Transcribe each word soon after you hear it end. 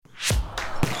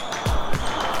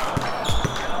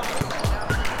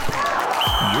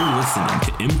listening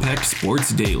to Impact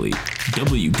Sports Daily,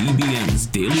 WDBN's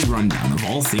daily rundown of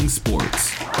all things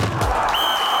sports.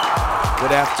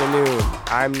 Good afternoon.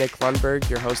 I'm Nick Lundberg,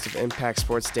 your host of Impact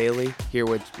Sports Daily, here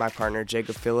with my partner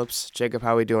Jacob Phillips. Jacob,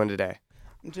 how are we doing today?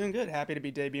 I'm doing good. Happy to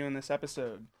be debuting this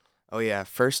episode. Oh yeah,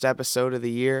 first episode of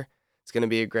the year. It's going to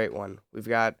be a great one. We've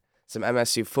got some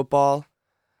MSU football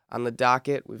on the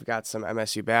docket. We've got some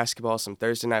MSU basketball, some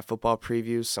Thursday night football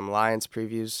previews, some Lions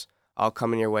previews, all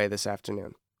coming your way this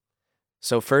afternoon.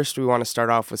 So first, we want to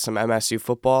start off with some MSU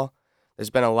football.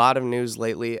 There's been a lot of news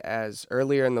lately as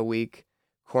earlier in the week,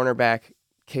 cornerback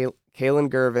Kalen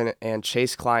Gervin and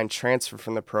Chase Klein transfer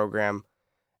from the program.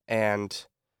 And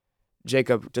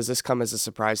Jacob, does this come as a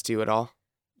surprise to you at all?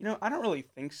 You know, I don't really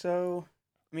think so.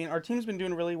 I mean, our team's been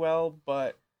doing really well,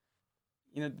 but,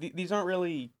 you know, these aren't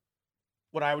really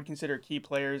what I would consider key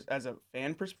players as a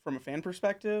fan from a fan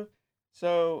perspective.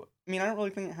 So, I mean, I don't really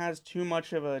think it has too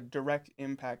much of a direct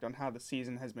impact on how the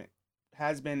season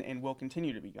has been and will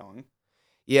continue to be going.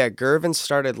 Yeah, Gervin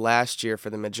started last year for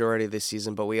the majority of the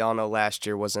season, but we all know last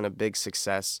year wasn't a big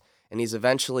success, and he's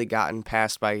eventually gotten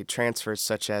passed by transfers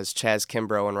such as Chaz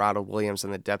Kimbrough and Ronald Williams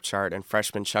in the depth chart and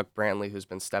freshman Chuck Brantley, who's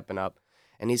been stepping up,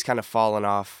 and he's kind of fallen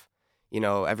off,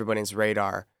 everybody's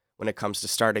radar when it comes to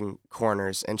starting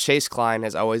corners. And Chase Klein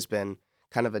has always been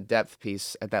kind of a depth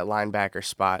piece at that linebacker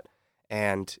spot.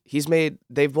 And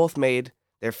they've both made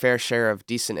their fair share of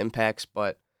decent impacts,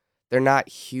 but they're not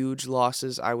huge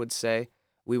losses, I would say.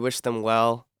 We wish them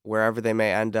well wherever they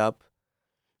may end up.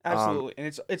 Absolutely.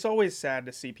 And it's always sad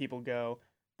to see people go,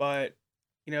 but,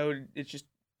 it's just,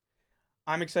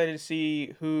 I'm excited to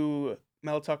see who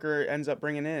Mel Tucker ends up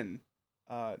bringing in.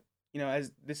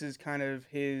 As this is kind of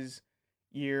his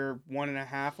year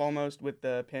 1.5 almost with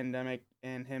the pandemic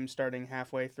and him starting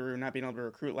halfway through, not being able to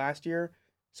recruit last year.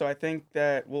 So I think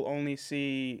that we'll only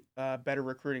see better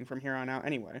recruiting from here on out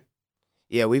anyway.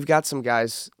 Yeah, we've got some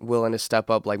guys willing to step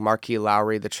up, like Marquis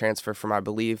Lowry, the transfer from, I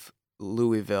believe,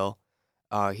 Louisville.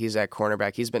 He's at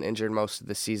cornerback. He's been injured most of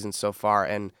the season so far.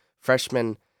 And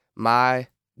freshman Mai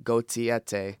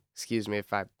Gotiete, excuse me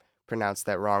if I pronounced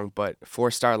that wrong, but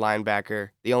 4-star linebacker,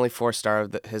 the only 4-star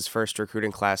of his first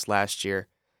recruiting class last year,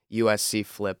 USC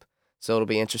flip. So it'll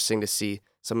be interesting to see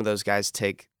some of those guys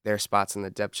take their spots in the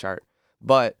depth chart.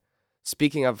 But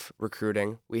speaking of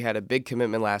recruiting, we had a big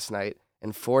commitment last night,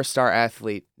 and 4-star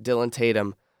athlete Dylan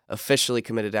Tatum officially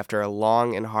committed after a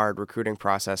long and hard recruiting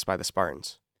process by the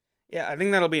Spartans. Yeah, I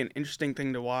think that'll be an interesting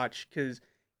thing to watch because,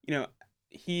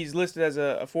 he's listed as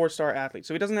a 4-star athlete.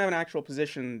 So he doesn't have an actual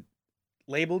position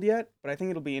labeled yet, but I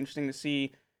think it'll be interesting to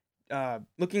see.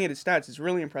 Looking at his stats, it's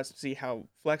really impressive to see how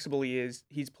flexible he is.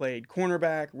 He's played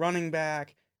cornerback, running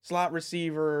back, slot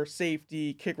receiver,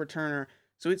 safety, kick returner.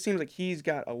 So it seems like he's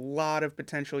got a lot of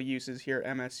potential uses here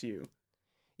at MSU.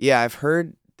 Yeah, I've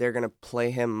heard they're going to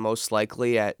play him most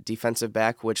likely at defensive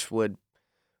back, which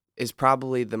is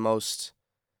probably the most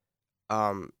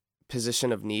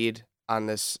position of need on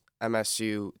this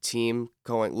MSU team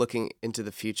looking into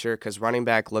the future, because running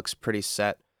back looks pretty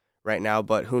set right now,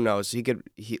 but who knows? He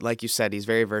like you said, he's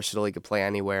very versatile. He could play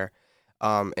anywhere.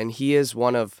 And he is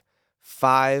one of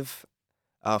 5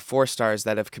 4-stars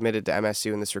that have committed to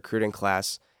MSU in this recruiting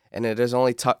class, and it is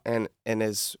only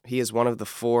he is one of the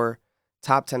 4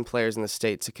 top 10 players in the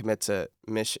state to commit to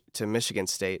Michigan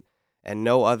State, and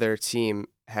no other team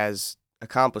has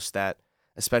accomplished that,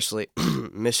 especially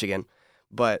Michigan.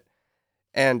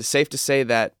 And safe to say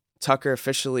that Tucker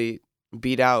officially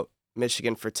beat out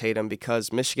Michigan for Tatum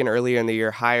because Michigan earlier in the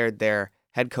year hired their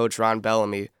head coach Ron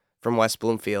Bellamy from West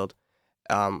Bloomfield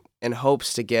in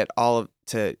hopes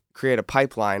to create a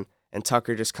pipeline, and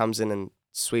Tucker just comes in and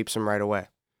sweeps him right away.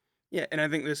 Yeah, and I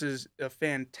think this is a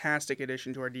fantastic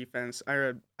addition to our defense.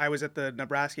 I was at the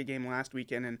Nebraska game last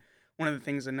weekend, and one of the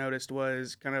things I noticed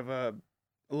was kind of a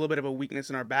little bit of a weakness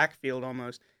in our backfield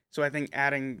almost. So I think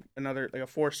adding another, like a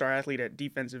 4-star athlete at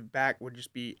defensive back would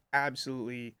just be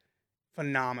absolutely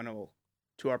phenomenal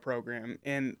to our program.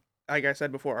 And like I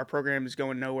said before, our program is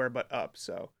going nowhere but up.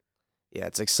 So yeah,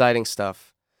 it's exciting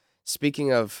stuff.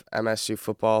 Speaking of MSU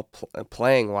football,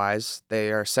 playing-wise,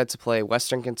 they are set to play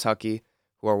Western Kentucky,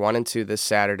 who are 1-2 this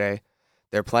Saturday.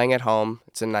 They're playing at home.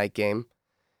 It's a night game.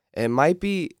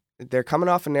 They're coming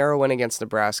off a narrow win against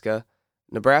Nebraska.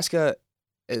 Nebraska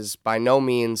is by no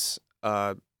means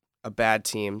a bad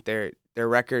team. Their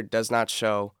record does not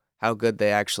show how good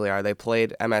they actually are. They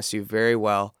played MSU very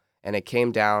well, and it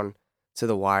came down to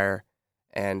the wire.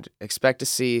 And expect to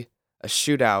see a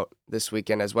shootout this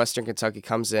weekend as Western Kentucky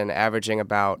comes in averaging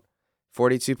about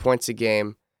 42 points a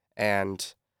game,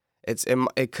 and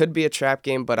it could be a trap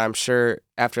game, but I'm sure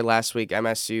after last week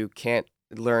MSU can't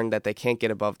learned that they can't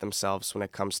get above themselves when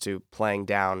it comes to playing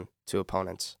down to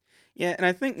opponents. Yeah, and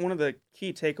I think one of the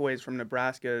key takeaways from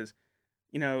Nebraska is,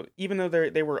 even though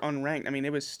they were unranked, I mean,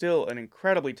 it was still an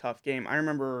incredibly tough game. I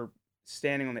remember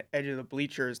standing on the edge of the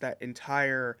bleachers that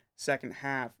entire second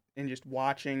half and just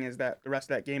watching as the rest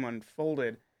of that game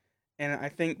unfolded. And I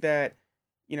think that,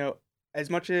 as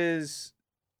much as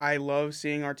I love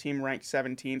seeing our team ranked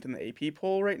 17th in the AP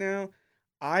poll right now,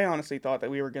 I honestly thought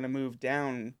that we were going to move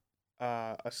down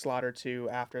a slot or two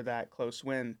after that close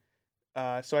win.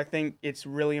 So I think it's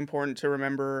really important to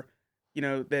remember,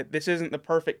 that this isn't the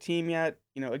perfect team yet.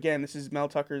 Again, this is Mel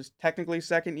Tucker's technically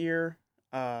second year.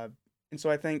 And so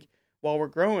I think while we're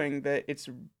growing, that it's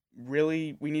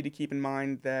really, we need to keep in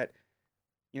mind that,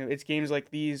 it's games like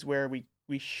these where we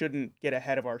shouldn't get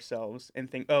ahead of ourselves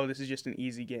and think, oh, this is just an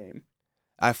easy game.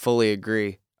 I fully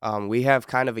agree. We have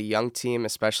kind of a young team,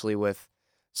 especially with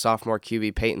sophomore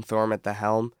QB Peyton Thorne at the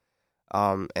helm.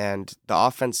 And the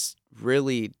offense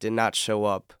really did not show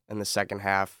up in the second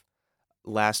half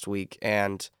last week.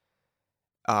 And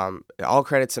all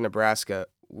credit to Nebraska.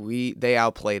 They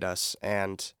outplayed us,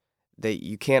 and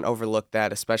you can't overlook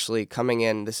that, especially coming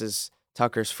in. This is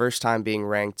Tucker's first time being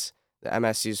ranked, the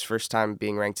MSU's first time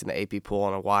being ranked in the AP poll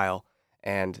in a while.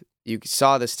 And you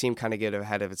saw this team kind of get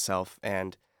ahead of itself,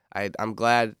 and I'm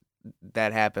glad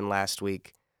that happened last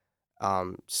week.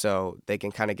 So they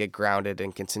can kind of get grounded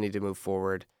and continue to move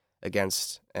forward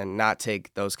against and not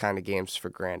take those kind of games for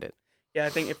granted. Yeah, I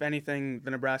think if anything,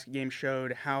 the Nebraska game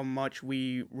showed how much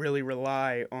we really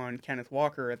rely on Kenneth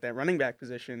Walker at that running back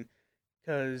position,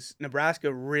 because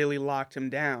Nebraska really locked him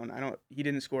down. He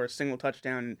didn't score a single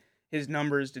touchdown. His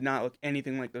numbers did not look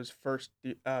anything like those first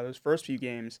few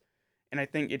games. And I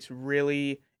think it's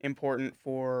really important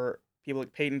for people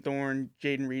like Peyton Thorne,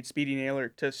 Jaden Reed, Speedy Naylor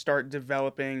to start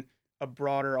developing a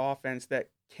broader offense that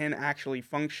can actually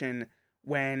function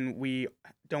when we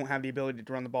don't have the ability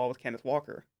to run the ball with Kenneth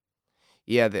Walker.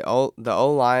 Yeah, the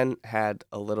O-line had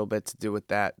a little bit to do with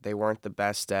that. They weren't the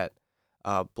best at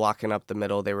blocking up the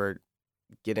middle. They were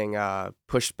getting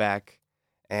pushed back,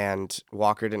 and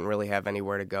Walker didn't really have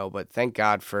anywhere to go. But thank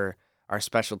God for our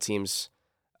special teams.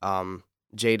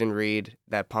 Jaden Reed,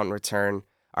 that punt return.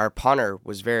 Our punter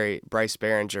was Bryce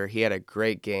Behringer. He had a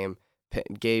great game,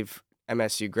 gave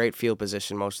MSU great field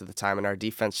position most of the time, and our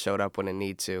defense showed up when it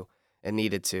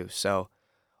needed to. So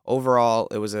overall,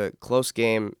 it was a close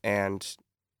game and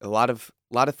a lot of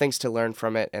things to learn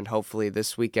from it. And hopefully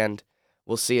this weekend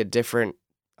we'll see a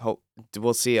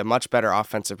much better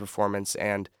offensive performance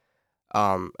and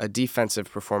a defensive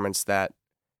performance that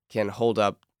can hold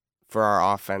up for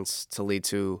our offense to lead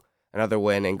to another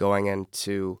win and going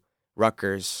into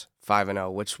Rutgers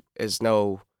 5-0,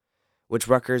 which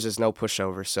Rutgers is no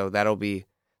pushover. So that'll be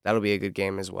a good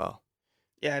game as well.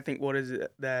 Yeah, I think what is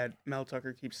it that Mel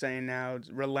Tucker keeps saying now? It's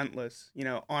relentless,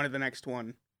 on to the next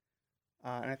one.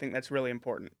 And I think that's really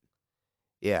important.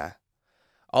 Yeah.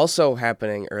 Also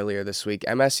happening earlier this week,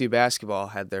 MSU basketball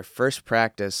had their first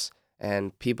practice,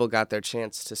 and people got their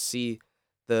chance to see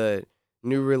the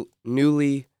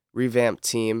newly revamped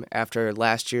team after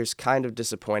last year's kind of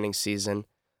disappointing season.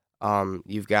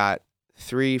 You've got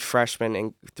three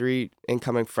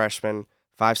incoming freshmen,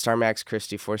 5-star Max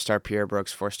Christie, 4-star Pierre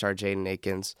Brooks, 4-star Jaden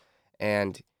Akins,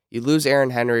 and you lose Aaron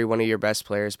Henry, one of your best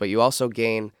players, but you also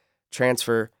gain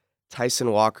transfer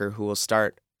Tyson Walker, who will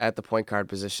start at the point guard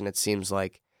position, it seems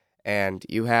like. And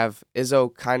you have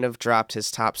Izzo kind of dropped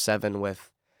his top 7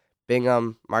 with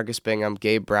Bingham, Marcus Bingham,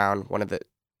 Gabe Brown,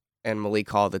 and Malik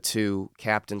Hall, the 2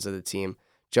 captains of the team,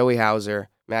 Joey Hauser,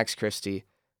 Max Christie,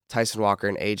 Tyson Walker,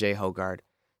 and AJ Hogard.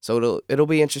 So it'll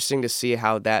be interesting to see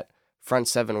how that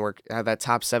how that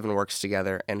top 7 works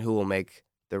together, and who will make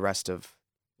the rest of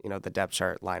the depth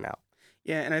chart line out.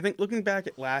 Yeah, and I think looking back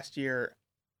at last year,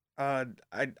 I'd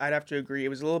have to agree. It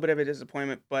was a little bit of a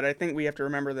disappointment, but I think we have to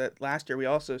remember that last year we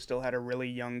also still had a really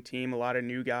young team, a lot of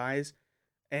new guys.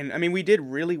 And, I mean, we did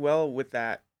really well with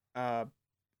that. I'm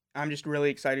just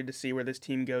really excited to see where this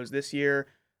team goes this year.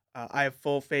 I have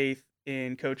full faith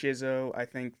in Coach Izzo. I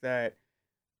think that,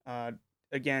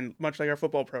 again, much like our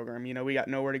football program, we got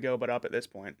nowhere to go but up at this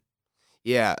point.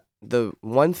 Yeah, the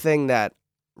one thing that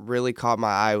really caught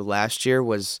my eye last year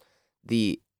was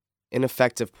the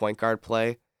ineffective point guard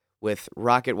play, with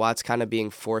Rocket Watts kind of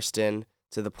being forced in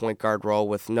to the point guard role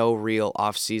with no real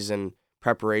off-season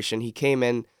preparation. He came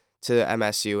in to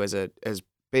MSU as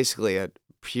basically a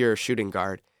pure shooting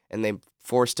guard, and they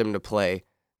forced him to play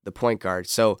the point guard.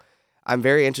 So I'm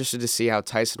very interested to see how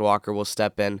Tyson Walker will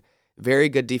step in. Very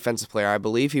good defensive player. I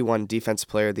believe he won Defensive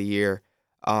Player of the Year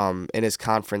in his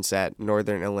conference at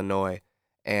Northern Illinois,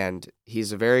 and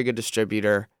he's a very good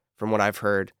distributor from what I've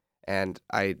heard. and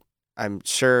I'm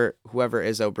sure whoever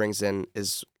Izzo brings in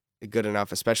is good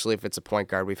enough, especially if it's a point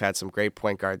guard. We've had some great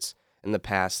point guards in the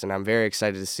past, and I'm very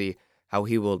excited to see how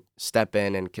he will step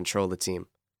in and control the team.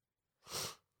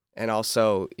 And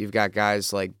also, you've got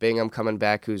guys like Bingham coming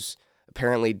back, who's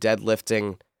apparently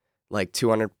deadlifting like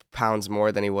 200 pounds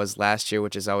more than he was last year,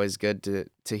 which is always good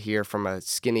to hear from a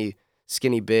skinny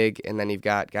big. And then you've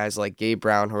got guys like Gabe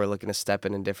Brown who are looking to step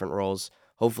in different roles.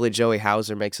 Hopefully Joey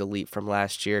Hauser makes a leap from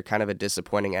last year, kind of a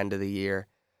disappointing end of the year.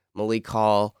 Malik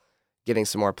Hall getting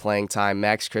some more playing time.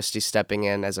 Max Christie stepping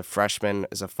in as a freshman,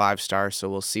 as a 5-star, so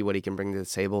we'll see what he can bring to the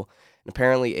table. And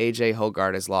apparently A.J.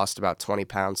 Hogard has lost about 20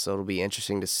 pounds, so it'll be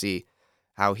interesting to see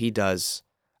how he does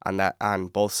on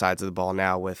both sides of the ball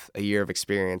now with a year of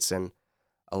experience and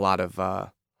a lot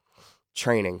of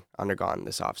training undergone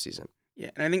this offseason. Yeah,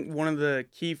 and I think one of the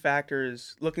key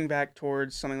factors, looking back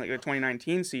towards something like the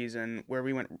 2019 season, where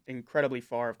we went incredibly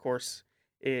far, of course,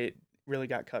 it really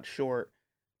got cut short.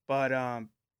 But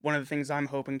one of the things I'm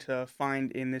hoping to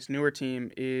find in this newer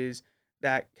team is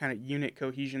that kind of unit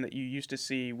cohesion that you used to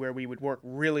see, where we would work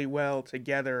really well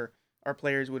together. Our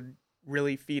players would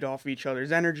really feed off of each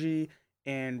other's energy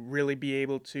and really be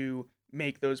able to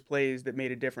make those plays that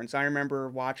made a difference. I remember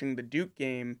watching the Duke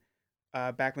game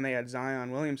back when they had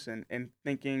Zion Williamson and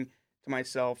thinking to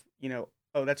myself,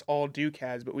 oh, that's all Duke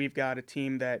has, but we've got a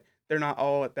team that they're not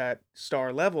all at that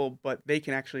star level, but they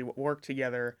can actually work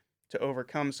together to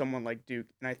overcome someone like Duke.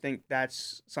 And I think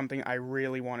that's something I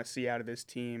really want to see out of this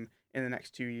team in the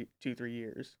next 2-3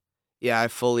 years. Yeah, I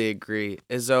fully agree.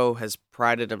 Izzo has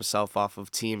prided himself off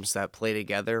of teams that play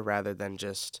together rather than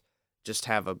just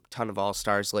have a ton of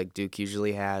all-stars like Duke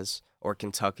usually has, or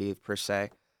Kentucky per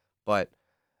se. But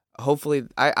hopefully,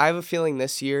 I have a feeling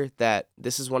this year that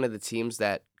this is one of the teams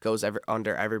that goes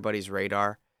under everybody's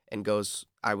radar and goes,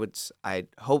 I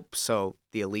hope so,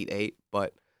 the Elite Eight,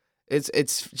 but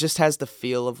it's just has the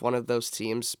feel of one of those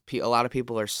teams. A lot of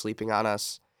people are sleeping on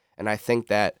us, and I think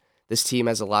that this team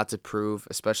has a lot to prove,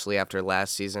 especially after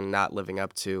last season not living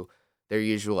up to their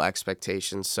usual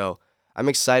expectations. So I'm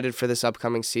excited for this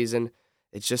upcoming season.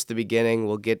 It's just the beginning.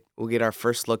 We'll get our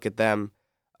first look at them.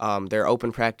 Their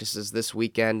open practices this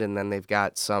weekend, and then they've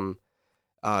got some.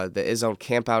 The Izzo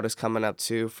camp out is coming up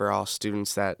too for all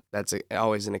students. That's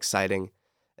always an exciting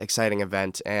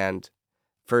event. And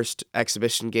first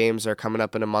exhibition games are coming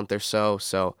up in a month or so.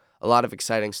 So a lot of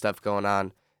exciting stuff going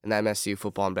on in the MSU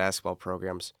football and basketball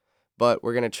programs. But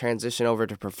we're going to transition over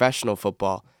to professional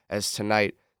football, as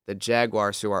tonight the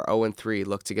Jaguars, who are 0-3,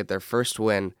 look to get their first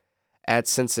win at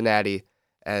Cincinnati,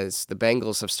 as the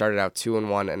Bengals have started out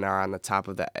 2-1 and are on the top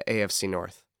of the AFC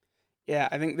North. Yeah,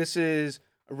 I think this is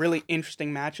a really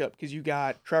interesting matchup because you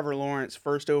got Trevor Lawrence,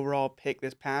 first overall pick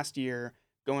this past year,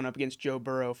 going up against Joe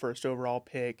Burrow, first overall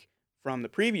pick from the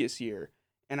previous year.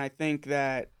 And I think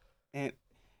that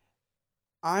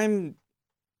I'm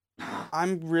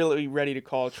really ready to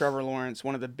call Trevor Lawrence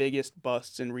one of the biggest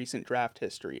busts in recent draft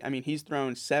history. I mean, he's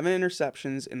thrown 7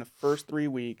 interceptions in the first 3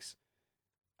 weeks.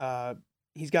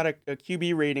 He's got a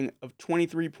QB rating of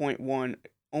 23.1,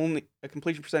 only a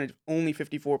completion percentage of only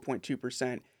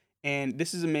 54.2%. And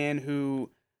this is a man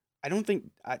who I don't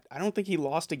think he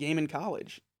lost a game in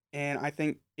college. And I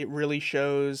think it really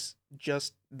shows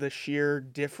just the sheer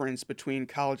difference between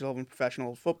college level and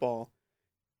professional football.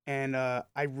 And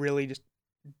I really just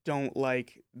don't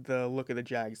like the look of the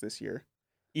Jags this year,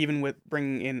 even with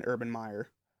bringing in Urban Meyer.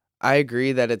 I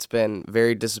agree that it's been a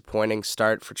very disappointing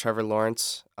start for Trevor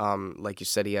Lawrence. Like you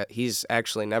said, he's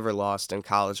actually never lost in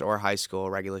college or high school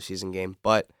a regular season game.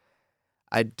 But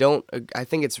I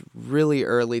think it's really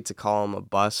early to call him a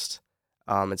bust.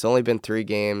 It's only been 3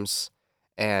 games,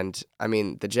 and I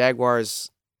mean the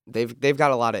Jaguars, they've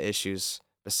got a lot of issues.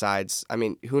 Besides, I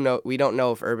mean, we don't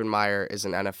know if Urban Meyer is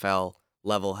an NFL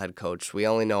level head coach. We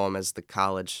only know him as the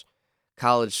college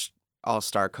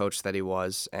all-star coach that he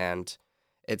was, and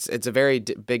it's a very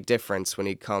big difference when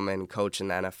you come and coach in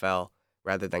the NFL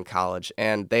rather than college.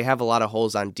 And they have a lot of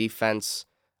holes on defense.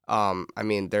 I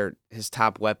mean, his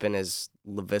top weapon is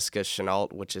Laviska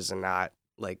Shenault, which is not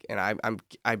like, and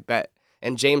I bet,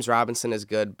 and James Robinson is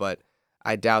good, but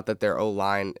I doubt that their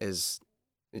O-line is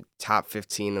top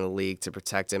 15 in the league to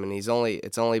protect him. And it's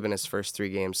only been his first 3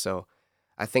 games, so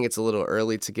I think it's a little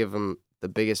early to give him the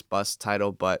biggest bust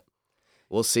title, but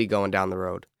we'll see going down the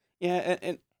road. Yeah,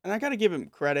 and I got to give him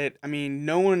credit. I mean,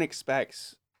 no one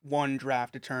expects one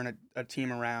draft to turn a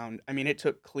team around. I mean, it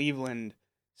took Cleveland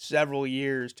several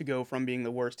years to go from being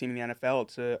the worst team in the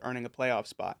NFL to earning a playoff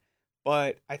spot.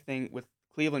 But I think with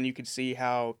Cleveland, you could see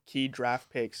how key draft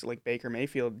picks like Baker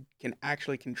Mayfield can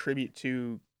actually contribute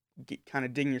to kind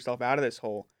of digging yourself out of this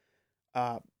hole.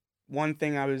 one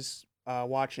thing I was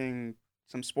watching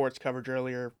some sports coverage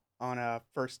earlier on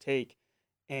First Take,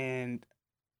 or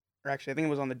actually I think it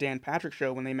was on the Dan Patrick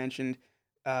Show when they mentioned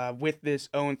with this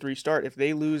 0-3 start, if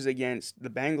they lose against the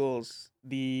Bengals,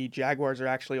 the Jaguars are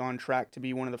actually on track to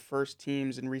be one of the first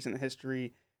teams in recent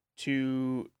history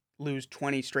to lose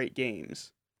 20 straight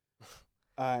games.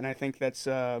 And I think that's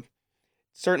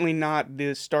certainly not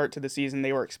the start to the season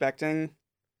they were expecting.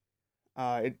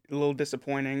 A little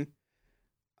disappointing.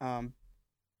 And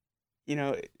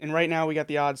right now we got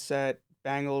the odds set,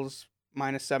 Bengals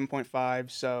minus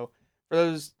 7.5. So for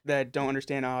those that don't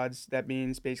understand odds, that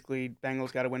means basically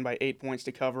Bengals got to win by 8 points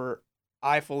to cover.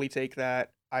 I fully take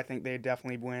that. I think they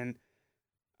definitely win.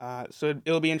 So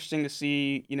it'll be interesting to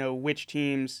see, which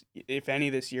teams, if any,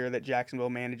 this year that Jacksonville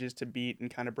manages to beat and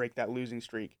kind of break that losing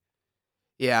streak.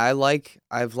 Yeah,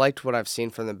 I've liked what I've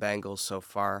seen from the Bengals so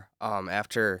far.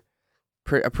 After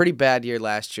a pretty bad year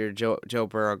last year, Joe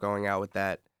Burrow going out with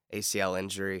that ACL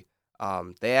injury.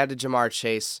 They added Jamar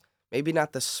Chase. Maybe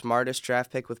not the smartest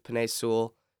draft pick with Penei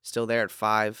Sewell still there at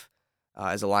 5.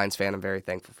 As a Lions fan, I'm very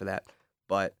thankful for that.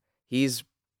 But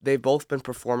they've both been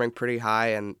performing pretty high,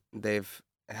 and they've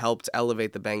helped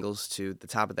elevate the Bengals to the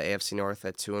top of the AFC North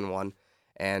at 2-1.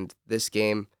 And this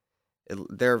game,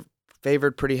 they're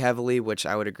favored pretty heavily, which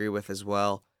I would agree with as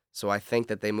well. So I think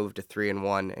that they move to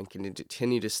 3-1 and can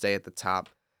continue to stay at the top.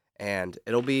 And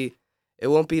it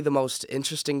won't be the most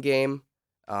interesting game.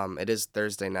 It is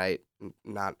Thursday night.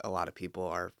 Not a lot of people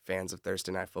are fans of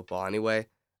Thursday night football anyway.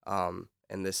 And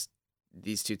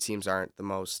these two teams aren't the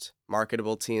most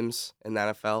marketable teams in the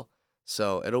NFL.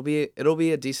 So it'll be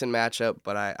a decent matchup,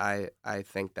 but I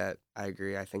think that I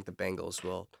agree. I think the Bengals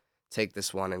will take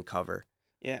this one and cover.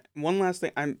 Yeah. One last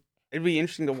thing, it'd be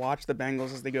interesting to watch the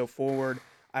Bengals as they go forward.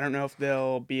 I don't know if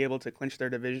they'll be able to clinch their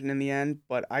division in the end,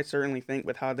 but I certainly think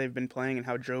with how they've been playing and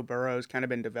how Joe Burrow's kind of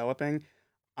been developing,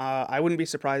 I wouldn't be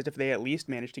surprised if they at least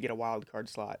manage to get a wild card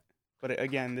slot. But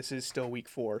again, this is still week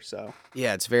 4, so.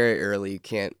 Yeah, it's very early. You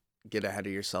can't get ahead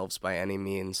of yourselves by any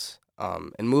means.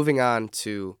 And moving on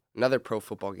to another pro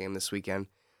football game this weekend,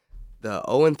 the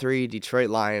 0-3 Detroit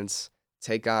Lions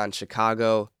take on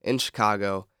Chicago in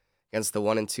Chicago against the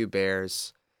 1-2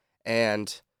 Bears.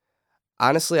 And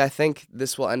honestly, I think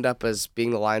this will end up as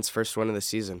being the Lions' first win of the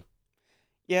season.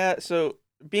 Yeah, so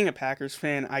being a Packers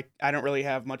fan, I don't really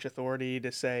have much authority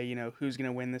to say, who's going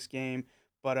to win this game.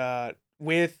 But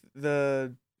with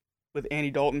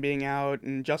Andy Dalton being out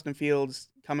and Justin Fields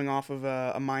coming off of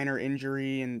a minor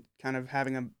injury and kind of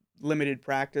having a limited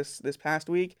practice this past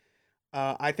week,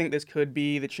 I think this could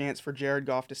be the chance for Jared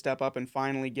Goff to step up and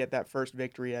finally get that first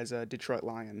victory as a Detroit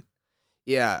Lion.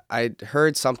 Yeah, I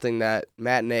heard something that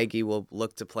Matt Nagy will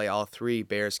look to play all 3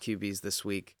 Bears QBs this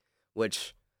week,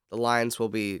 which the Lions will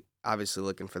be obviously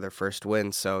looking for their first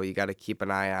win, so you got to keep an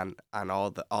eye on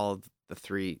all of the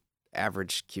 3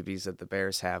 average QBs that the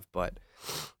Bears have. But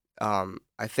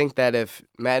I think that if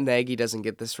Matt Nagy doesn't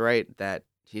get this right, that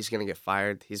he's going to get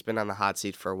fired. He's been on the hot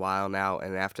seat for a while now,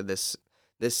 and after this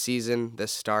season,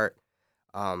 this start,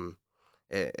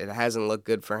 it hasn't looked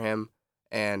good for him.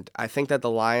 And I think that the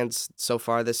Lions so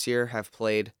far this year have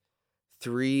played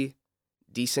 3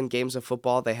 decent games of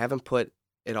football. They haven't put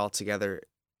it all together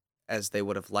as they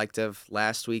would have liked to have.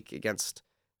 Last week against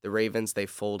the Ravens, they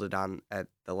folded on at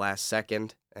the last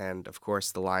second. And, of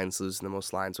course, the Lions lose in the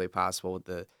most Lions way possible with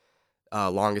the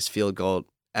longest field goal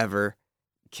ever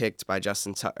kicked by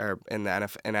Justin Tucker in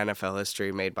NFL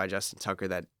history, made by Justin Tucker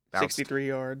that bounced 63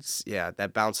 yards. Yeah,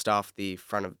 that bounced off the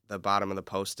bottom of the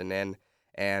post and in.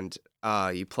 And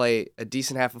you play a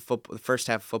decent the first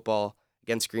half of football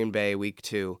against Green Bay week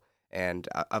 2, and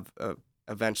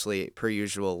eventually, per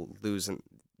usual, lose and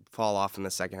fall off in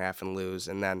the second half and lose.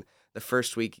 And then the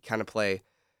first week, you kind of play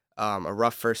a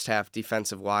rough first half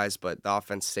defensive-wise, but the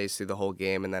offense stays through the whole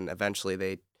game, and then eventually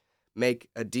they make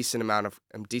a decent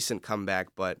comeback,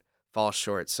 but fall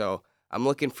short. So I'm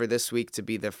looking for this week to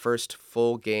be the first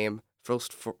 4-quarter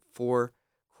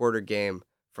game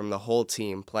from the whole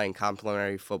team playing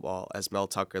complementary football, as Mel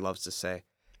Tucker loves to say.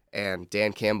 And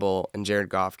Dan Campbell and Jared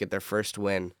Goff get their first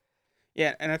win.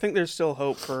 Yeah, and I think there's still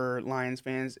hope for Lions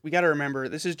fans. We got to remember,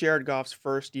 this is Jared Goff's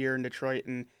first year in Detroit,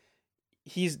 and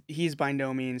he's by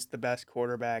no means the best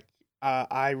quarterback.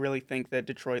 I really think that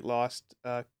Detroit lost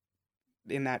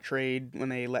in that trade when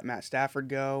they let Matt Stafford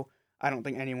go. I don't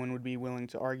think anyone would be willing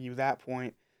to argue that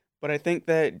point. But I think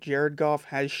that Jared Goff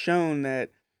has shown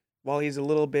that while he's a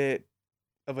little bit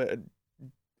of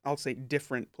I'll say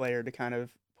different player to kind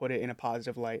of put it in a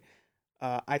positive light,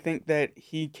 I think that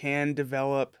he can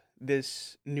develop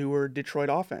this newer Detroit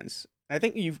offense. And I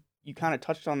think you kind of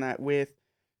touched on that with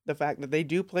the fact that they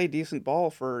do play decent ball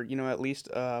for, at least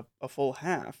a full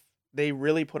half. They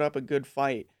really put up a good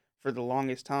fight for the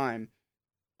longest time.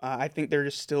 I think they're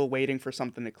just still waiting for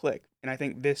something to click. And I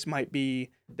think this might be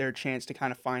their chance to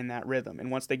kind of find that rhythm. And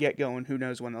once they get going, who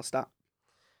knows when they'll stop.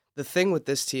 The thing with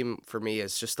this team for me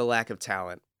is just the lack of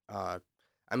talent.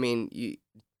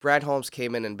 Brad Holmes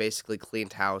came in and basically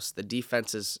cleaned house. The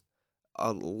defense is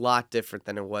a lot different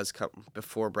than it was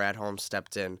before Brad Holmes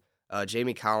stepped in.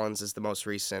 Jamie Collins is the most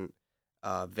recent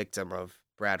victim of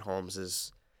Brad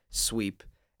Holmes' sweep.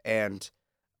 And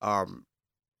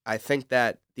I think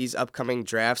that these upcoming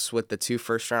drafts with the 2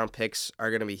 first-round picks are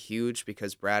going to be huge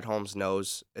because Brad Holmes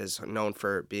is known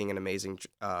for being an amazing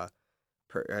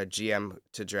GM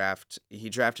to draft. He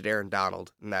drafted Aaron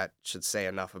Donald, and that should say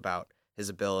enough about his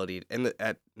ability.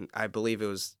 I believe it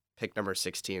was pick number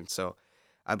 16. So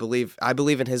I believe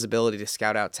in his ability to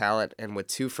scout out talent, and with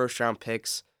 2 first-round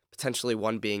picks, potentially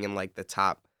one being in like the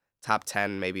top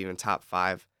 10, maybe even top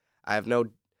 5, I have no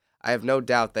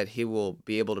doubt that he will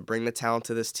be able to bring the talent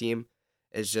to this team.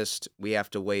 It's just we have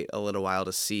to wait a little while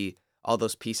to see all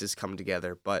those pieces come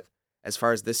together. But as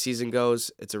far as this season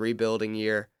goes, it's a rebuilding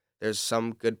year. There's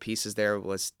some good pieces there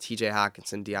with T.J.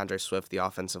 Hockenson, DeAndre Swift, the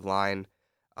offensive line,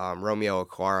 Romeo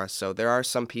Okwara. So there are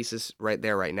some pieces right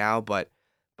there right now, but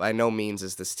by no means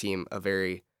is this team a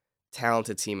very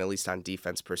talented team, at least on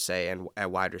defense per se, and at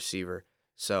wide receiver.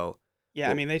 So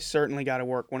yeah, they certainly got to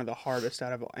work one of the hardest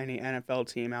out of any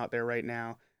NFL team out there right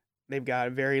now. They've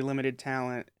got very limited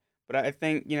talent, but I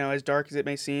think, as dark as it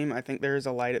may seem, I think there is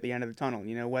a light at the end of the tunnel.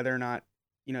 Whether or not,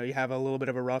 you have a little bit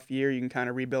of a rough year, you can kind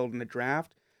of rebuild in the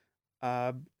draft,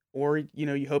 or,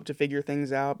 you hope to figure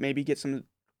things out, maybe get some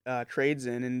trades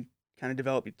in and kind of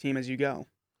develop your team as you go.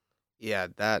 Yeah,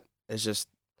 that is just,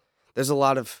 there's a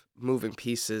lot of moving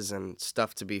pieces and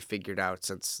stuff to be figured out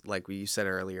since, like you said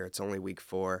earlier, it's only week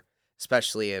 4.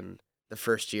 Especially in the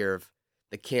first year of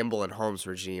the Campbell and Holmes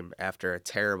regime after a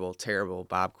terrible, terrible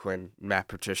Bob Quinn, Matt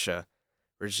Patricia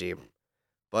regime.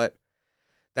 But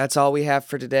that's all we have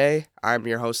for today. I'm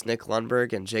your host, Nick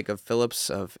Lundberg and Jacob Phillips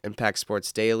of Impact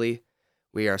Sports Daily.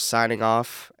 We are signing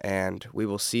off, and we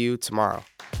will see you tomorrow.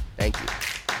 Thank you.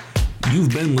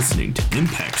 You've been listening to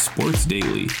Impact Sports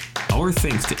Daily. Our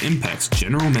thanks to Impact's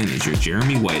General Manager,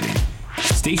 Jeremy Whiting,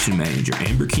 Station Manager,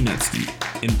 Amber Kinetsky,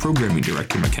 and Programming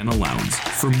Director, McKenna Lowndes.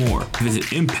 For more, visit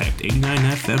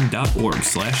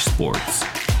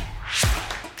impact89fm.org/sports.